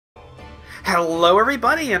Hello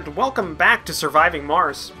everybody and welcome back to Surviving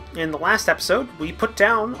Mars. In the last episode, we put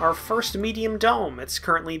down our first medium dome. It's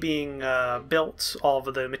currently being built. All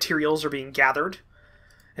of the materials are being gathered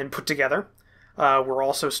and put together. We're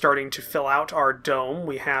also starting to fill out our dome.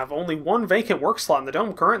 We have only one vacant work slot in the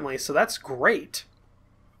dome currently, so that's great.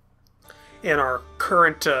 In our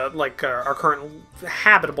current, our current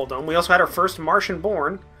habitable dome, we also had our first Martian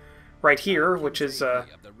born right here, which is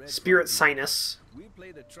Spirit Sinus. We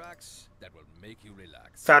play the tracks that will make you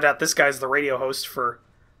relax. Found out this guy's the radio host for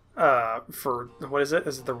what is it?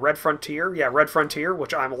 Is it the Red Frontier? Yeah, Red Frontier,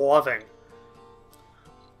 which I'm loving.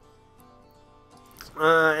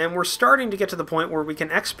 And we're starting to get to the point where we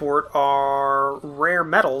can export our rare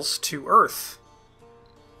metals to Earth,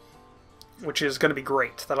 which is going to be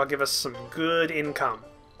great. That'll give us some good income.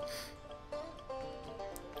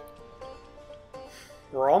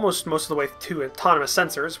 We're almost most of the way to autonomous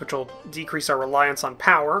sensors, which will decrease our reliance on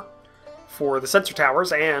power for the sensor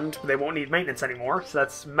towers, and they won't need maintenance anymore. So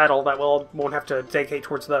that's metal that won't have to dedicate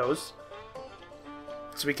towards those.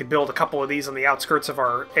 So we could build a couple of these on the outskirts of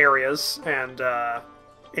our areas and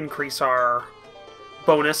increase our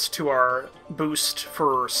bonus to our boost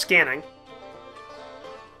for scanning.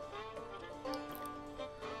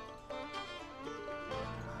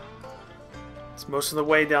 It's most of the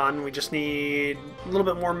way done. We just need a little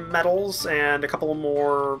bit more metals and a couple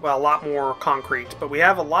more, well, a lot more concrete. But we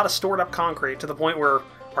have a lot of stored up concrete to the point where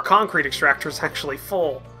our concrete extractor is actually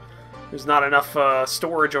full. There's not enough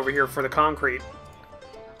storage over here for the concrete.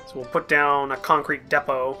 So we'll put down a concrete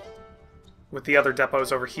depot with the other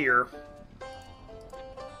depots over here.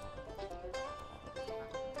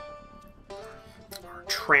 Our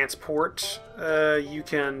transport. You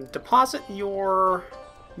can deposit your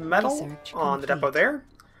metal on the depot there.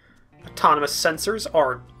 Autonomous sensors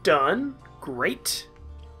are done. Great.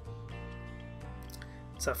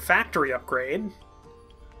 It's a factory upgrade.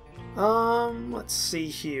 Let's see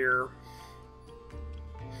here.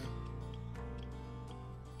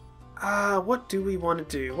 What do we want to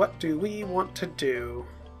do? What do we want to do?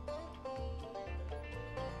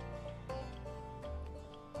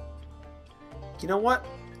 You know what?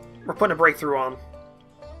 We're putting a breakthrough on.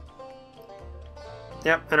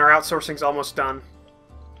 Yep, and our outsourcing's almost done.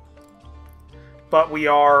 But we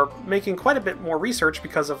are making quite a bit more research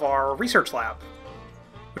because of our research lab,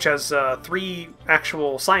 which has 3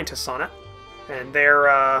 actual scientists on it, and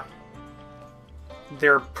they're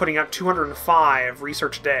putting out 205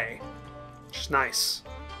 research a day, which is nice.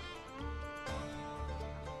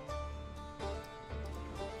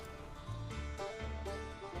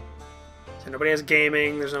 So nobody has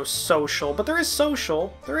gaming, there's no social, but there is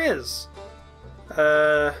social. There is.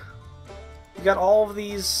 You got all of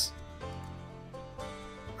these.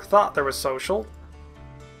 I thought there was social.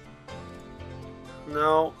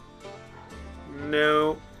 No.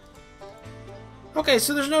 No. Okay,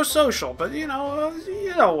 so there's no social, but you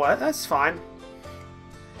know what? That's fine.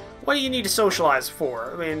 What do you need to socialize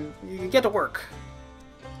for? I mean, you can get to work.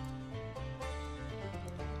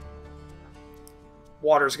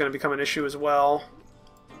 Water's going to become an issue as well.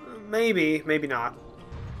 Maybe, maybe not.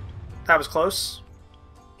 That was close.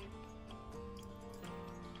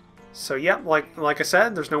 So yep, like I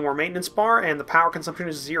said, there's no more maintenance bar, and the power consumption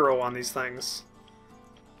is 0 on these things.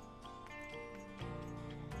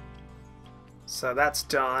 So that's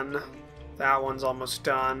done. That one's almost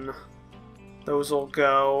done. Those will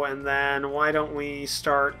go, and then why don't we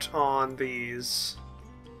start on these?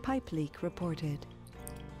 Pipe leak reported.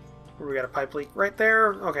 We got a pipe leak right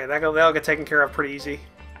there. Okay, that'll get taken care of pretty easy.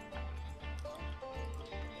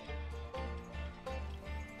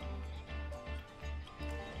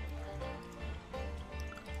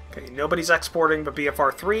 Okay, nobody's exporting but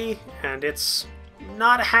BFR3, and it's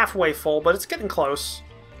not halfway full, but it's getting close.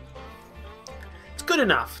 It's good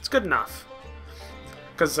enough. It's good enough.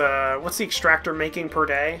 Because, what's the extractor making per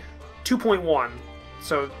day? 2.1.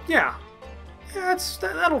 So, yeah.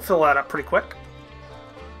 That'll fill that up pretty quick.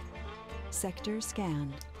 Sector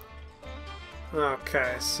scanned.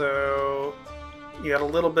 Okay, so you got a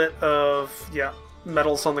little bit of,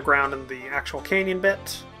 metals on the ground in the actual canyon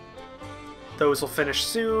bit. Those will finish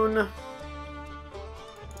soon.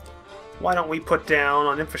 Why don't we put down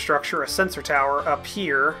on infrastructure a sensor tower up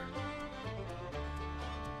here,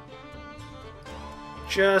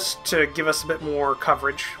 just to give us a bit more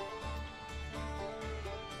coverage.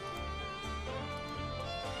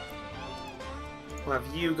 We'll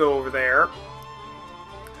have you go over there,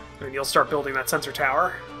 and you'll start building that sensor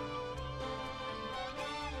tower.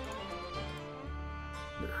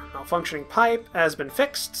 Malfunctioning pipe has been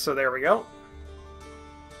fixed, so there we go.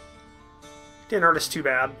 Didn't hurt us too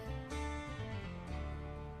bad.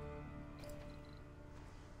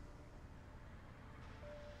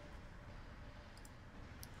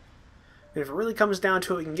 If it really comes down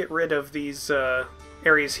to it, we can get rid of these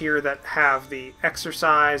areas here that have the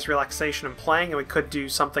exercise, relaxation, and playing, and we could do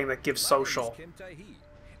something that gives social.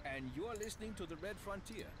 And you are listening to the Red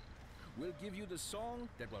Frontier. We'll give you the song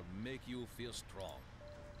that will make you feel strong.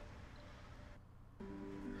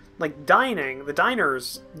 Like dining, the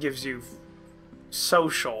diners gives you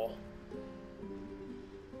social,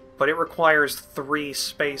 but it requires 3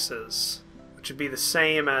 spaces, which would be the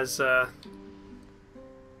same as it'll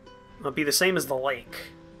be the same as the lake.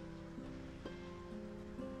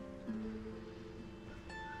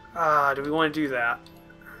 Do we want to do that?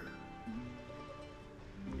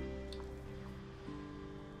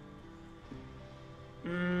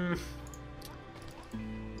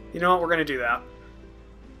 You know what? We're going to do that.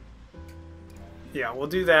 Yeah, we'll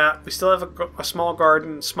do that. We still have a small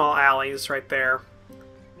garden, small alleys right there.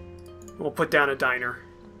 We'll put down a diner.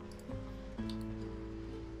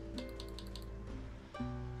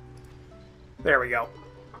 There we go.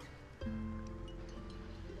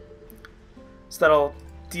 So that'll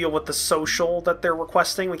deal with the social that they're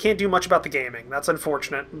requesting. We can't do much about the gaming. That's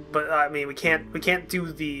unfortunate. But I mean, we can't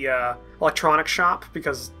do the electronic shop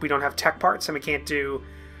because we don't have tech parts, and we can't do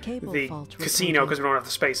the casino because we don't have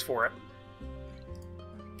the space for it.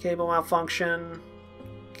 Cable malfunction.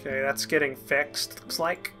 Okay, that's getting fixed, looks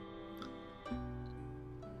like.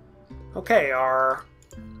 Okay, our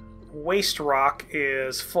waste rock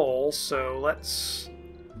is full, so let's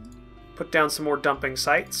put down some more dumping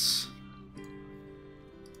sites.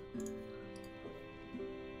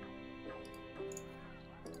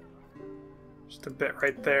 Just a bit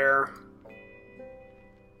right there.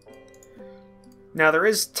 Now, there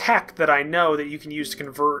is tech that I know that you can use to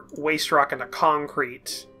convert waste rock into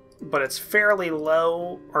concrete, but it's fairly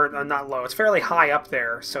low, or not low, it's fairly high up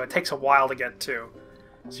there, so it takes a while to get to.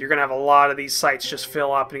 So you're going to have a lot of these sites just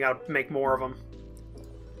fill up, and you got to make more of them.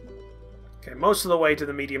 Okay, most of the way to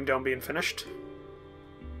the medium dome being finished.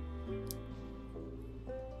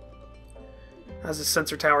 How's this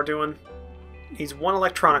sensor tower doing? Needs 1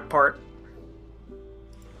 electronic part.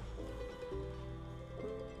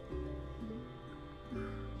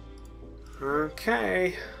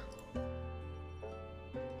 Okay.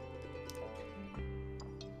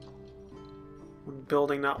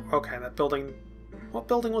 Building not... Okay, that building... What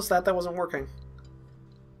building was that wasn't working?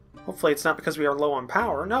 Hopefully it's not because we are low on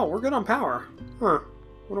power. No, we're good on power. Huh.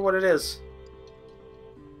 Wonder what it is.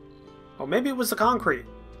 Oh, maybe it was the concrete.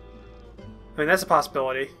 I mean, that's a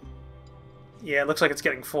possibility. Yeah, it looks like it's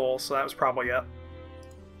getting full, so that was probably it.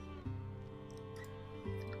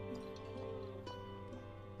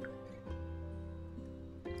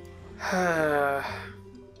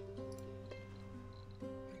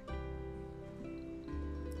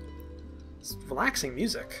 It's relaxing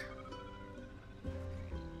music. A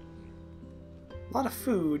lot of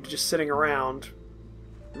food just sitting around.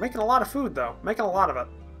 We're making a lot of food, though. Making a lot of it.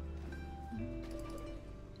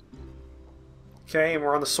 Okay, and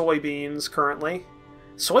we're on the soybeans currently.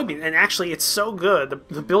 Soybean, and actually it's so good.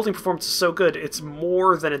 The building performance is so good. It's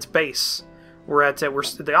more than its base. We're at the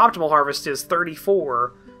optimal harvest is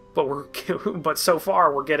 34, but so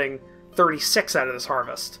far we're getting 36 out of this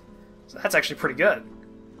harvest. So that's actually pretty good.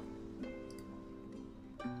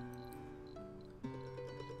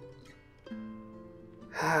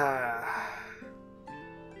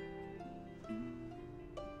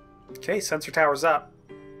 Okay, sensor tower's up.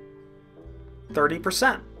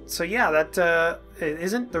 30%. So yeah, that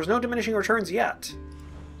isn't. There's no diminishing returns yet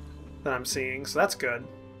that I'm seeing, so that's good.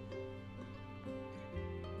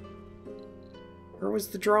 Where was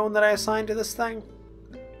the drone that I assigned to this thing?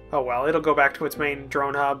 Oh well, it'll go back to its main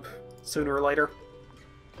drone hub sooner or later.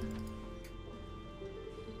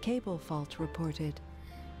 Cable fault reported.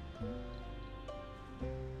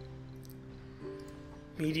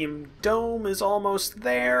 Medium dome is almost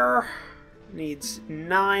there. Needs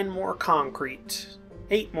 9 more concrete.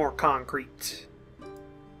 8 more concrete.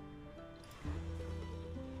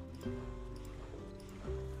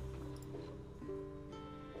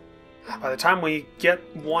 By the time we get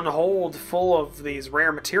one hold full of these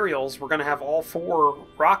rare materials, we're going to have all 4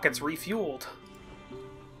 rockets refueled.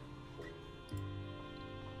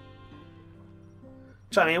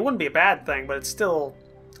 Which, I mean, it wouldn't be a bad thing, but it's still...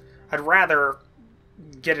 I'd rather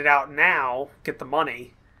get it out now, get the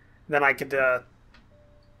money, than I could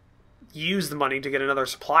use the money to get another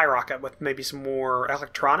supply rocket with maybe some more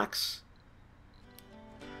electronics.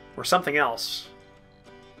 Or something else.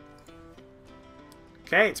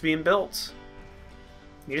 Okay, it's being built.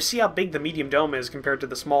 You just see how big the medium dome is compared to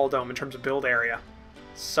the small dome in terms of build area.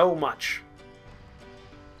 So much.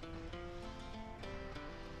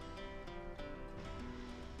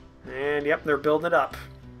 And yep, they're building it up.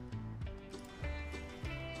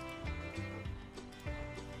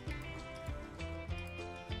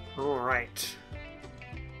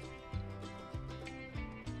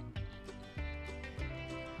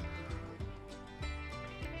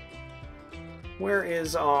 Where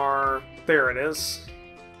is our... There it is.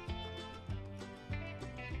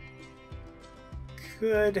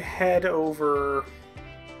 Could head over...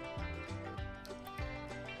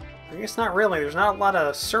 I guess not really. There's not a lot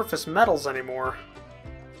of surface metals anymore.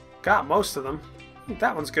 Got most of them.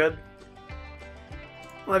 That one's good.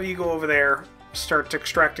 I'll have you go over there, start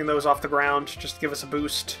extracting those off the ground, just to give us a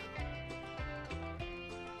boost.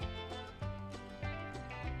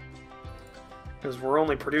 Because we're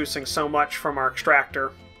only producing so much from our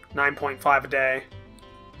extractor. 9.5 a day.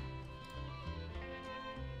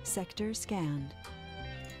 Sector scanned.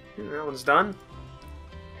 That one's done.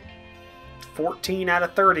 14 out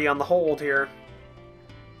of 30 on the hold here.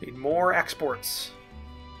 Need more exports.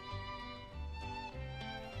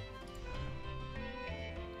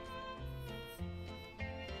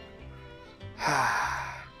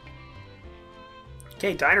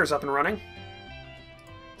 Okay, diner's up and running.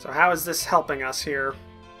 So how is this helping us here?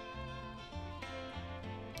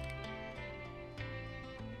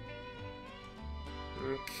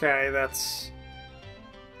 Okay, that's...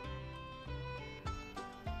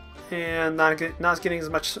 And not getting as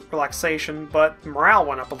much relaxation, but morale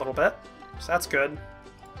went up a little bit, so that's good.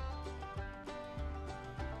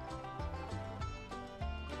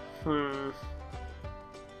 And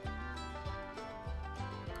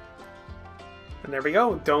there we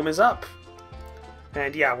go, dome is up.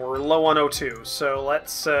 And yeah, we're low on O2, so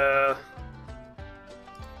let's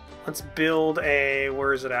build a,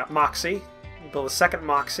 where is it at? Moxie. We'll build a second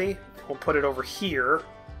Moxie. We'll put it over here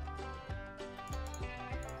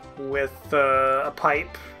with a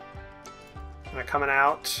pipe coming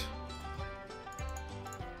out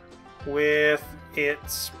with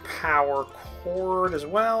its power cord as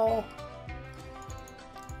well.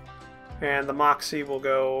 And the Moxie will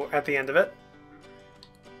go at the end of it.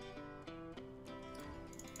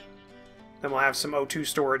 Then we'll have some O2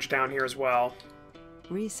 storage down here as well.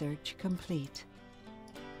 Research complete.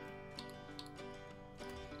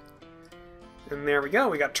 And there we go,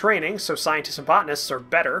 we got training, so scientists and botanists are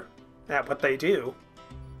better at what they do.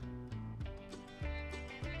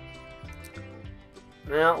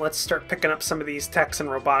 Now, let's start picking up some of these techs in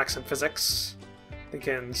robotics and physics.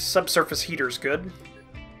 Thinking subsurface heater's good.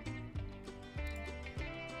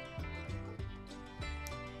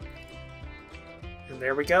 And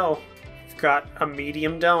there we go. We've got a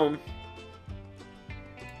medium dome.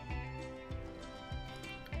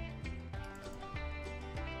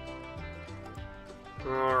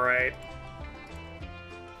 Alright.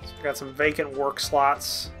 So we've got some vacant work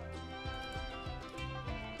slots.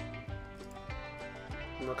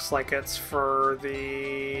 Looks like it's for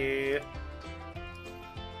the... I'm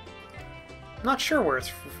not sure where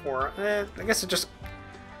it's for. I guess it just...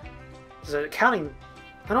 Is it counting?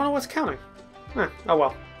 I don't know what's counting. Oh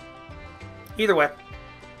well. Either way.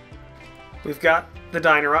 We've got the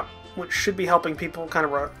diner up, which should be helping people kind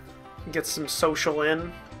of get some social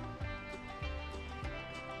in.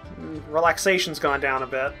 Relaxation's gone down a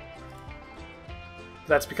bit.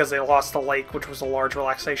 That's because they lost the lake, which was a large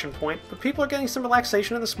relaxation point. But people are getting some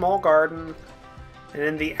relaxation in the small garden and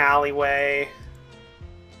in the alleyway.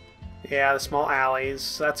 Yeah, the small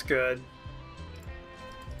alleys. That's good.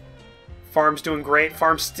 Farm's doing great.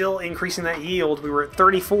 Farm's still increasing that yield. We were at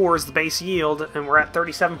 34 as the base yield, and we're at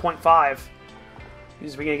 37.5.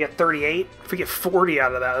 Is we gonna get 38? If we get 40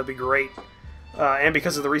 out of that, that'd be great. And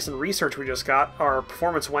because of the recent research we just got, our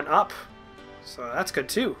performance went up. So that's good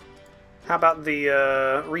too. How about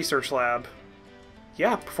the research lab?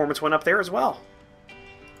 Yeah, performance went up there as well.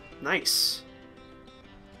 Nice.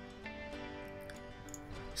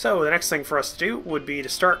 So the next thing for us to do would be to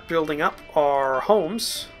start building up our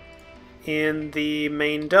homes in the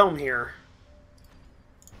main dome here.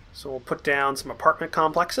 So we'll put down some apartment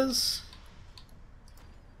complexes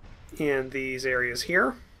in these areas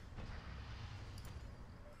here.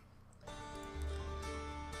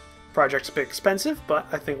 Project's a bit expensive, but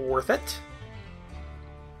I think worth it.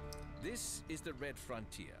 This is the Red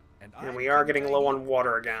Frontier, and we are getting low on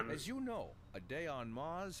water again. As you know, a day on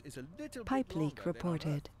Mars is a little Pipe bit leak longer than on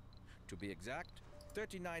reported. Earth. To be exact,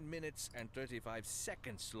 39 minutes and 35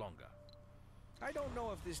 seconds longer. I don't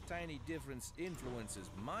know if this tiny difference influences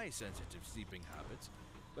my sensitive sleeping habits,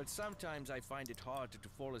 but sometimes I find it harder to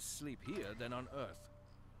fall asleep here than on Earth.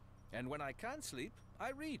 And when I can't sleep,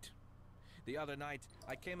 I read. The other night,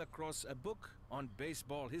 I came across a book on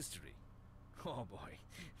baseball history. Oh boy,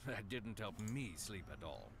 that didn't help me sleep at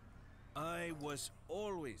all. I was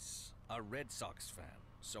always a Red Sox fan,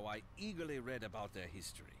 so I eagerly read about their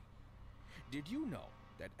history. Did you know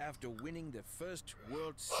that after winning the first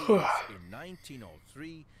World Series in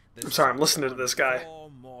 1903, I'm sorry, I'm listening to this guy. 4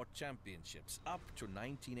 more championships up to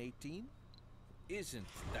 1918? isn't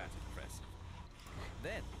that impressive.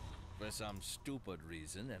 Then, for some stupid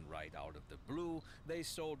reason and right out of the blue, they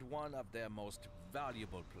sold one of their most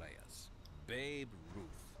valuable players, Babe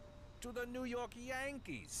Ruth, to the New York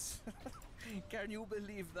Yankees. Can you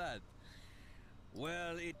believe that?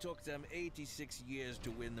 Well, it took them 86 years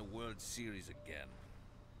to win the World Series again.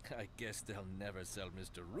 I guess they'll never sell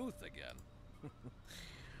Mr. Ruth again.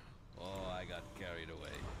 Oh, I got carried away.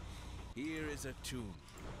 Here is a tune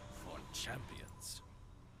for champions.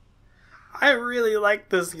 I really like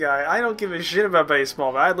this guy. I don't give a shit about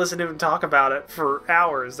baseball, but I'd listen to him talk about it for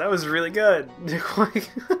hours. That was really good.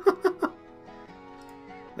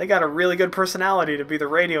 They got a really good personality to be the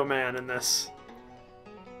radio man in this.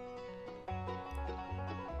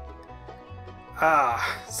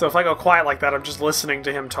 So if I go quiet like that, I'm just listening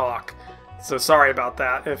to him talk. So sorry about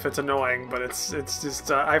that if it's annoying, but it's just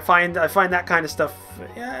I find that kind of stuff.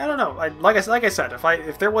 Yeah, I don't know. Like I said,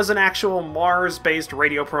 if there was an actual Mars-based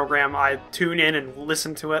radio program, I'd tune in and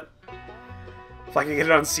listen to it. If I could get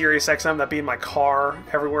it on Sirius XM, that'd be in my car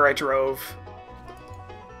everywhere I drove.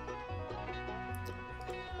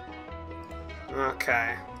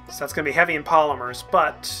 Okay, so that's gonna be heavy in polymers,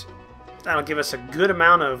 but that'll give us a good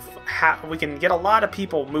amount of. We can get a lot of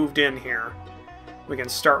people moved in here. We can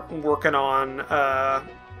start working on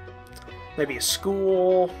maybe a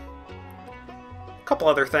school, a couple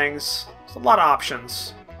other things. There's a lot of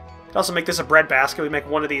options. We can also make this a breadbasket. We make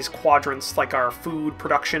one of these quadrants like our food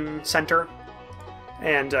production center,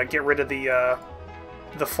 and get rid of the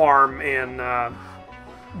farm in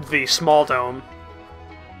the small dome.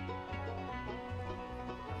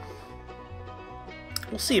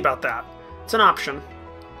 We'll see about that. It's an option.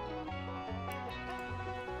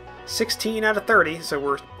 16 out of 30, so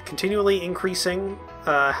we're continually increasing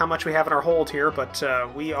how much we have in our hold here, but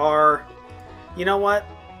we are... You know what?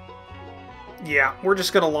 Yeah, we're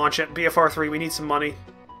just going to launch it. BFR3, we need some money.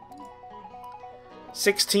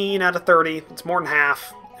 16 out of 30. It's more than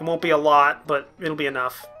half. It won't be a lot, but it'll be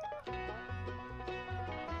enough.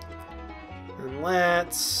 And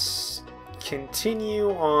let's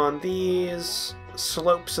continue on these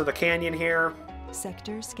slopes of the canyon here.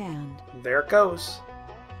 Sector scanned. There it goes.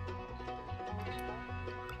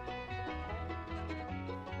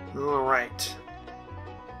 Alright.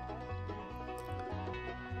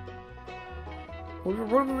 What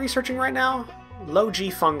are we researching right now? Low G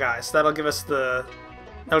fungi. So that'll give us the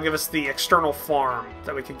external farm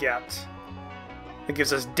that we could get. It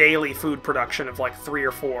gives us daily food production of like 3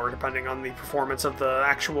 or 4, depending on the performance of the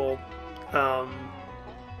actual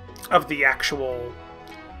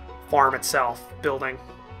farm itself, building.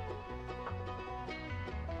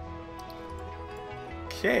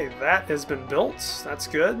 Okay, that has been built. That's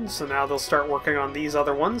good. So now they'll start working on these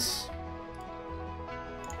other ones.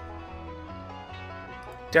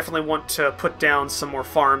 Definitely want to put down some more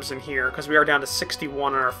farms in here, because we are down to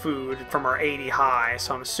 61 on our food from our 80 high,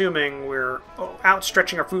 so I'm assuming we're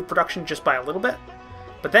outstretching our food production just by a little bit.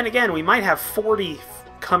 But then again, we might have 40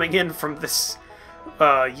 coming in from this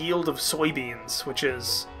yield of soybeans, which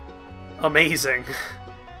is amazing.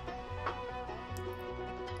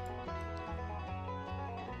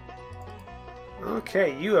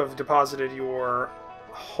 Okay, you have deposited your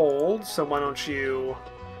hold, so why don't you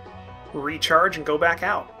recharge and go back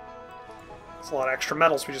out. That's a lot of extra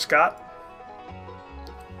metals we just got.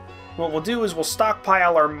 What we'll do is we'll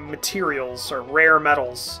stockpile our materials, or rare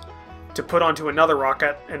metals, to put onto another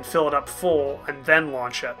rocket and fill it up full, and then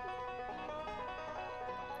launch it.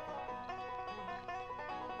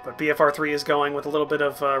 But BFR3 is going with a little bit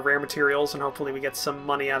of rare materials, and hopefully we get some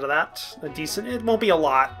money out of that. A decent, it won't be a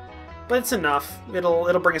lot, but it's enough.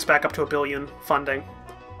 It'll bring us back up to $1 billion funding,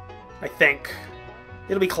 I think.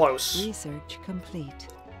 It'll be close. Research complete.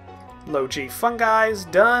 Low G fungi's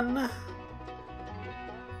done.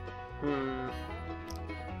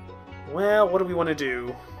 Well, what do we want to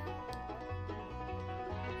do?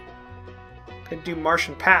 Could do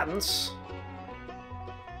Martian patents.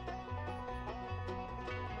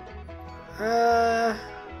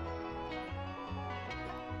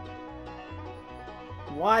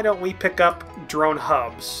 Why don't we pick up drone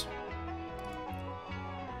hubs?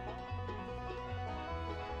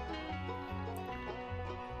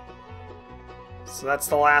 So that's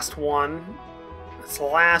the last one. That's the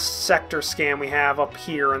last sector scan we have up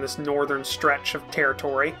here in this northern stretch of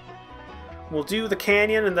territory. We'll do the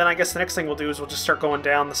canyon, and then I guess the next thing we'll do is we'll just start going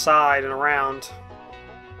down the side and around.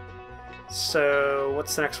 So,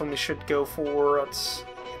 what's the next one we should go for? Let's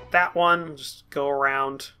that one. We'll just go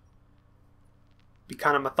around. Be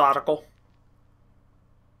kind of methodical.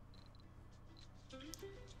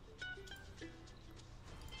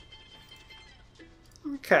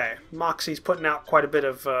 Okay, Moxie's putting out quite a bit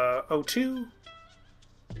of O2.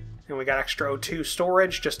 And we got extra O2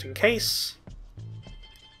 storage just in case.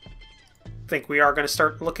 I think we are going to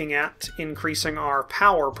start looking at increasing our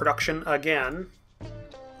power production again.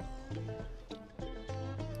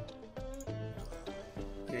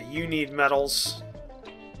 Yeah, you need metals.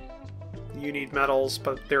 You need metals,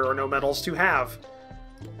 but there are no metals to have.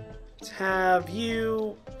 Let's have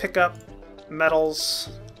you pick up metals.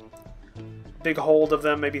 Big hold of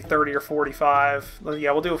them, maybe 30 or 45. Well,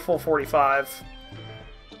 yeah, we'll do a full 45.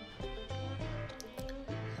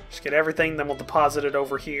 Just get everything, then we'll deposit it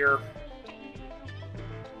over here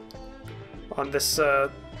on this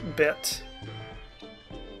bit.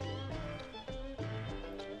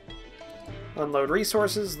 Unload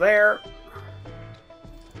resources there.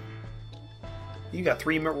 You got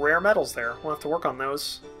 3 rare metals there. We'll have to work on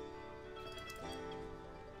those.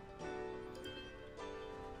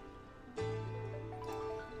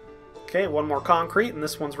 Okay, one more concrete, and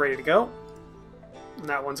this one's ready to go. And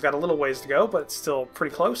that one's got a little ways to go, but it's still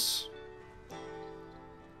pretty close.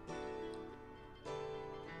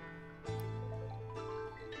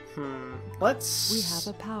 Let's... We have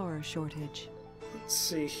a power shortage. Let's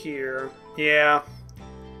see here. Yeah.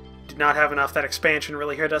 Did not have enough. That expansion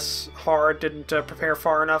really hit us hard. Didn't prepare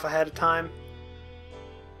far enough ahead of time.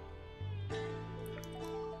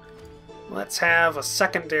 Let's have a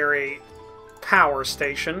secondary power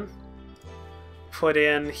station put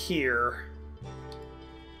in here.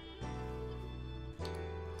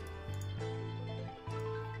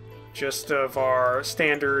 Just of our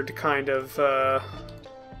standard kind of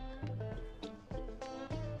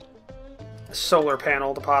solar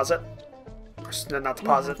panel deposit. Not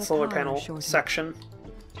deposit, solar panel section.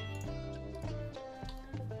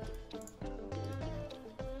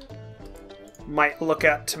 Might look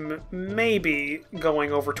at maybe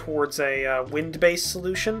going over towards a wind-based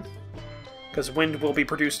solution, because wind will be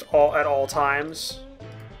produced at all times.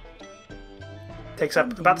 Takes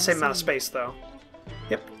up about the same amount of space, though.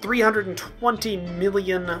 Yep, 320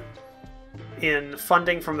 million in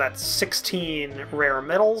funding from that 16 rare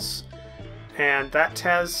metals, and that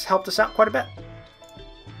has helped us out quite a bit.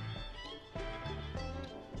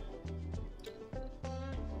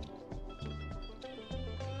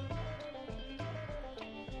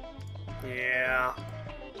 Yeah,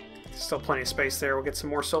 still plenty of space there. We'll get some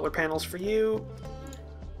more solar panels for you.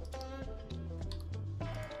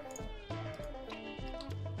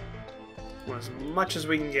 As much as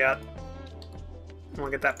we can get.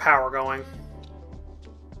 We'll get that power going.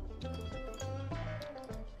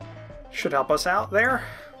 Should help us out there.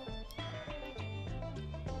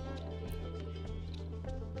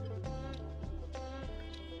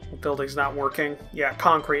 The building's not working. Yeah,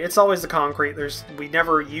 concrete. It's always the concrete. We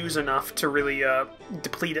never use enough to really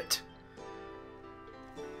deplete it.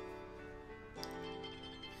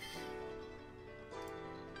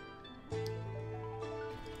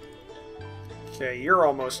 Okay, you're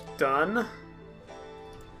almost done.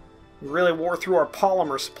 We really wore through our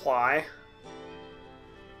polymer supply.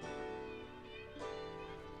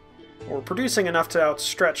 We're producing enough to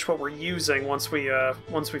outstretch what we're using once we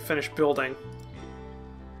finish building.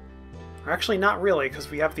 Or actually, not really, because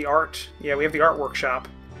we have the art. Yeah, we have the art workshop.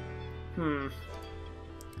 We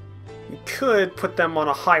could put them on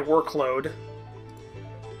a high workload.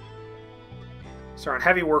 So on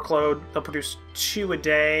heavy workload, they'll produce 2 a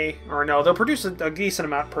day. Or no, they'll produce a decent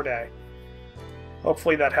amount per day.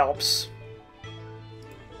 Hopefully that helps.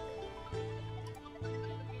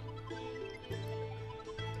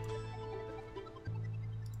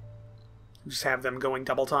 Just have them going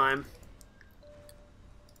double time.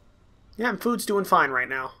 Yeah, and food's doing fine right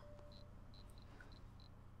now.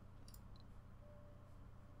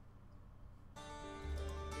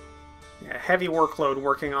 Yeah, heavy workload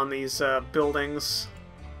working on these buildings.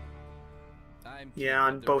 Yeah,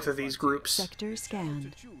 on both of these groups. Sector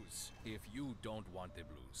scanned. If you don't want the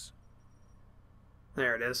blues.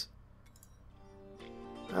 There it is.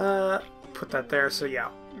 Put that there, so yeah,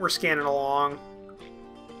 we're scanning along.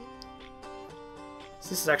 So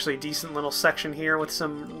this is actually a decent little section here with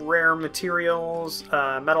some rare materials,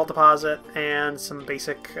 metal deposit, and some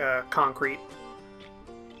basic concrete.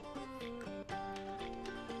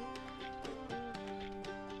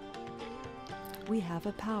 We have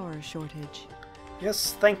a power shortage.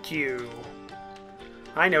 Yes, thank you.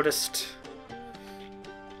 I noticed.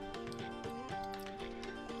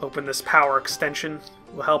 Open this power extension.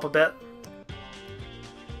 Will help a bit.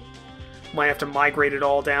 Might have to migrate it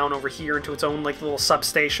all down over here into its own like little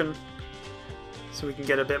substation, so we can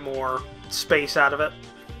get a bit more space out of it.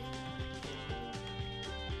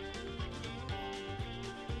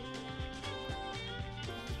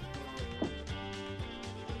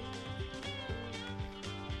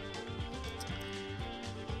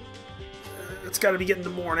 it's got to be getting to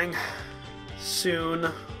morning soon.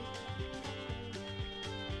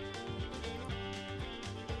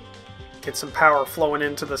 Get some power flowing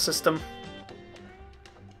into the system.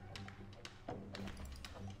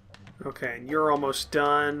 Okay, and you're almost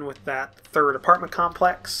done with that third apartment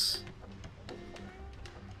complex.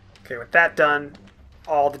 Okay, with that done,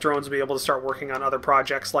 all the drones will be able to start working on other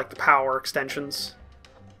projects like the power extensions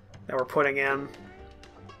that we're putting in.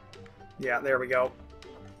 Yeah, there we go.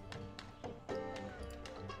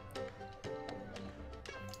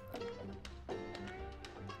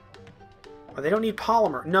 Oh, they don't need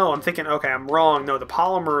polymer. No, I'm thinking, okay, I'm wrong. No, the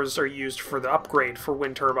polymers are used for the upgrade for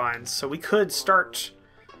wind turbines. So we could start...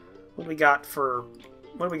 What do we got for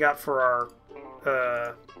our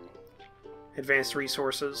advanced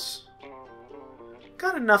resources?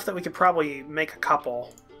 Got enough that we could probably make a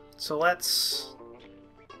couple. So let's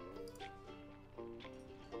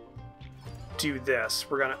do this.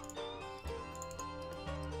 We're gonna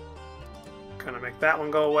make that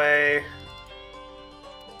one go away.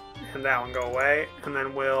 And that one go away, and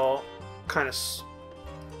then we'll kind of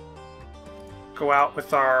go out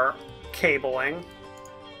with our cabling.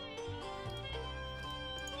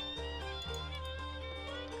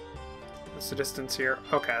 What's the distance here?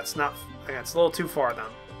 Okay, it's not. Okay, it's a little too far then.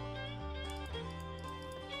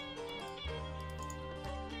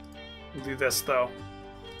 We'll do this though.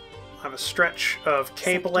 I have a stretch of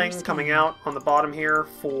cabling coming out on the bottom here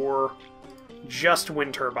for just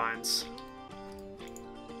wind turbines.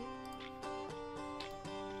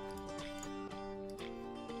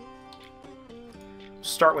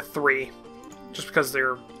 Start with 3, just because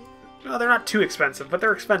they're not too expensive, but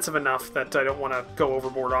they're expensive enough that I don't want to go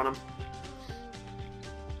overboard on them.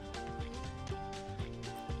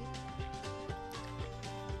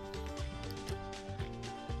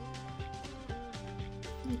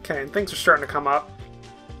 Okay, and things are starting to come up.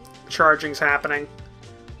 Charging's happening.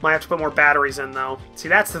 Might have to put more batteries in, though. See,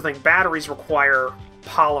 that's the thing. Batteries require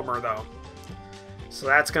polymer, though. So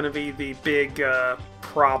that's going to be the big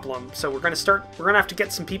problem. So we're going to have to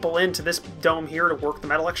get some people into this dome here to work the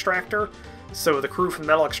metal extractor. So the crew from the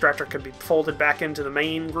metal extractor could be folded back into the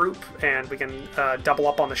main group, and we can double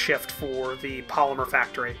up on the shift for the polymer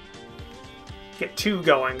factory. Get 2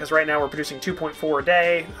 going, because right now we're producing 2.4 a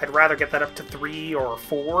day. I'd rather get that up to 3 or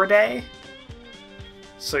 4 a day.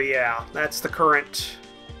 So yeah, that's the current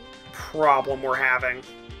problem we're having.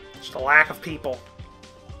 Just a lack of people.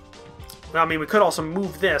 I mean, we could also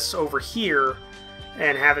move this over here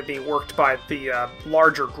and have it be worked by the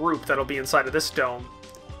larger group that'll be inside of this dome.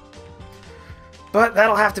 But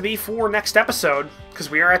that'll have to be for next episode, because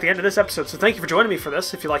we are at the end of this episode. So thank you for joining me for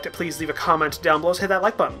this. If you liked it, please leave a comment down below. Hit that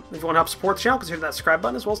like button. If you want to help support the channel, consider that subscribe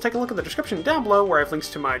button, as well as take a look at the description down below, where I have links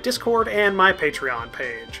to my Discord and my Patreon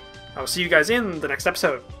page. I will see you guys in the next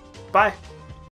episode. Bye!